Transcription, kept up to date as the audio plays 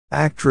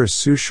Actress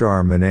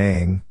Sushar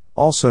Manaying,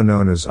 also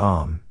known as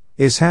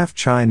is half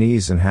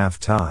Chinese and half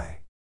Thai.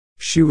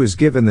 She was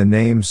given the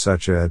name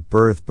Sucha at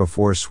birth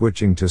before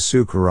switching to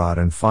Sucharat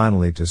and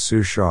finally to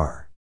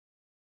Sushar.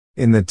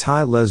 In the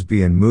Thai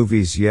lesbian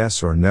movies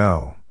Yes or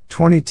No,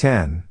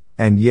 2010,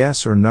 and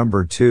Yes or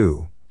Number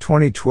 2,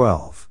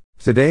 2012,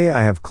 today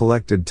I have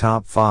collected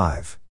top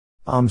 5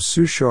 Aom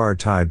Sushar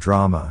Thai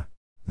drama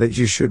that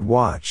you should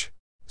watch.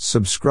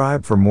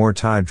 Subscribe for more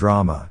Thai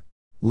drama.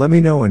 Let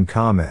me know in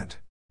comment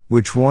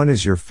which one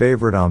is your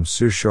favorite Aom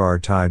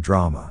Sushar Thai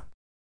drama.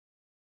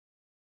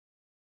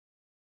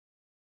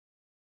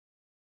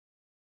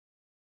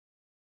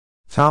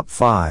 Top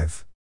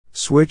 5.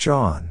 Switch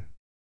On.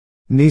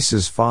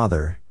 Nisa's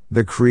father,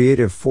 the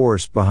creative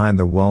force behind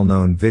the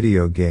well-known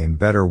video game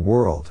Better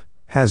World,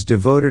 has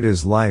devoted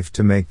his life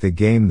to make the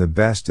game the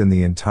best in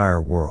the entire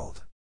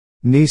world.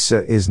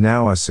 Nisa is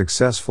now a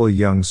successful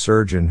young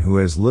surgeon who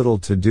has little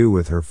to do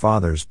with her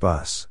father's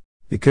bus,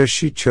 because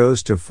she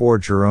chose to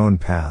forge her own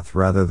path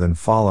rather than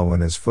follow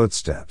in his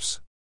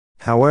footsteps.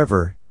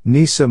 However,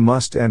 Nisa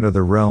must enter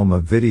the realm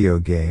of video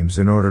games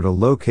in order to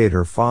locate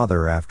her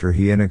father after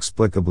he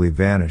inexplicably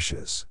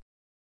vanishes.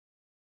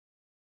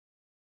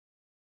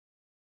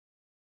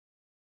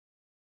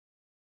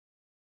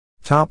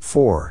 Top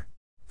 4.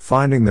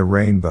 Finding the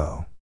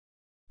Rainbow.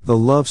 The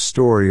love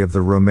story of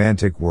the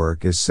romantic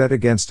work is set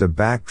against a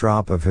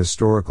backdrop of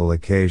historical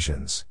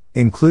occasions,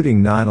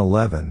 including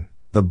 9/11,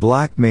 the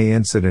Black May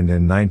incident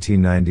in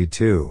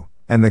 1992,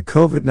 and the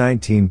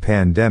COVID-19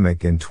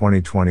 pandemic in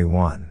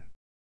 2021.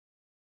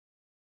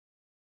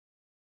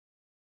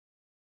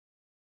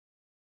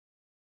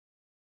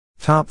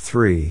 Top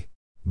 3.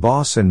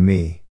 Boss and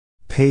Me.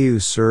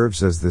 Payu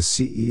serves as the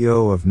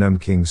CEO of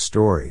Namking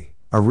Story,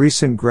 a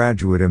recent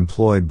graduate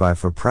employed by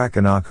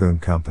Phaprakanokhun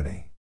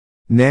Company.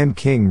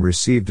 Namking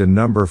received a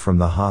number from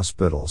the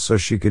hospital so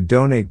she could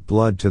donate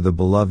blood to the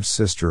beloved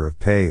sister of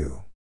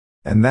Payu.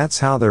 And that's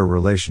how their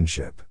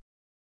relationship.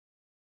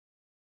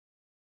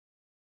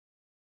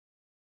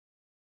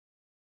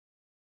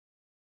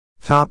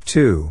 Top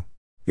 2.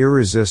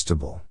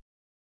 Irresistible.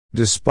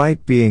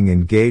 Despite being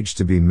engaged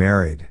to be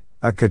married,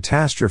 a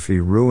catastrophe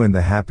ruined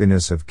the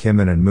happiness of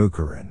Kimin and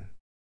Mukherjee.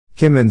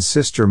 Kimin's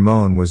sister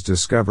Moon was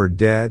discovered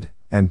dead,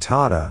 and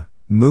Tata,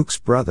 Mook's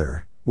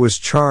brother, was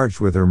charged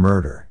with her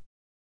murder.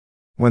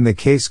 When the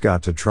case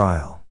got to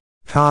trial,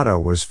 Tata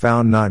was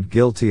found not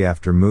guilty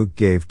after Mook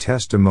gave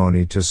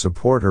testimony to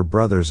support her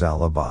brother's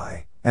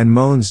alibi, and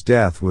Moon's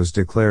death was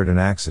declared an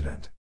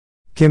accident.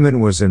 Kimin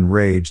was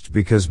enraged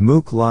because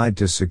Mook lied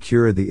to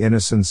secure the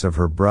innocence of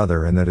her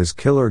brother and that his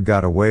killer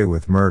got away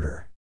with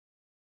murder.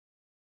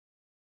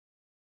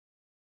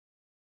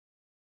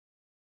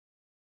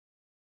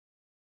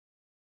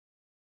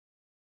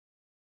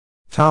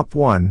 Top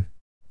 1.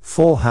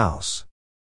 Full House.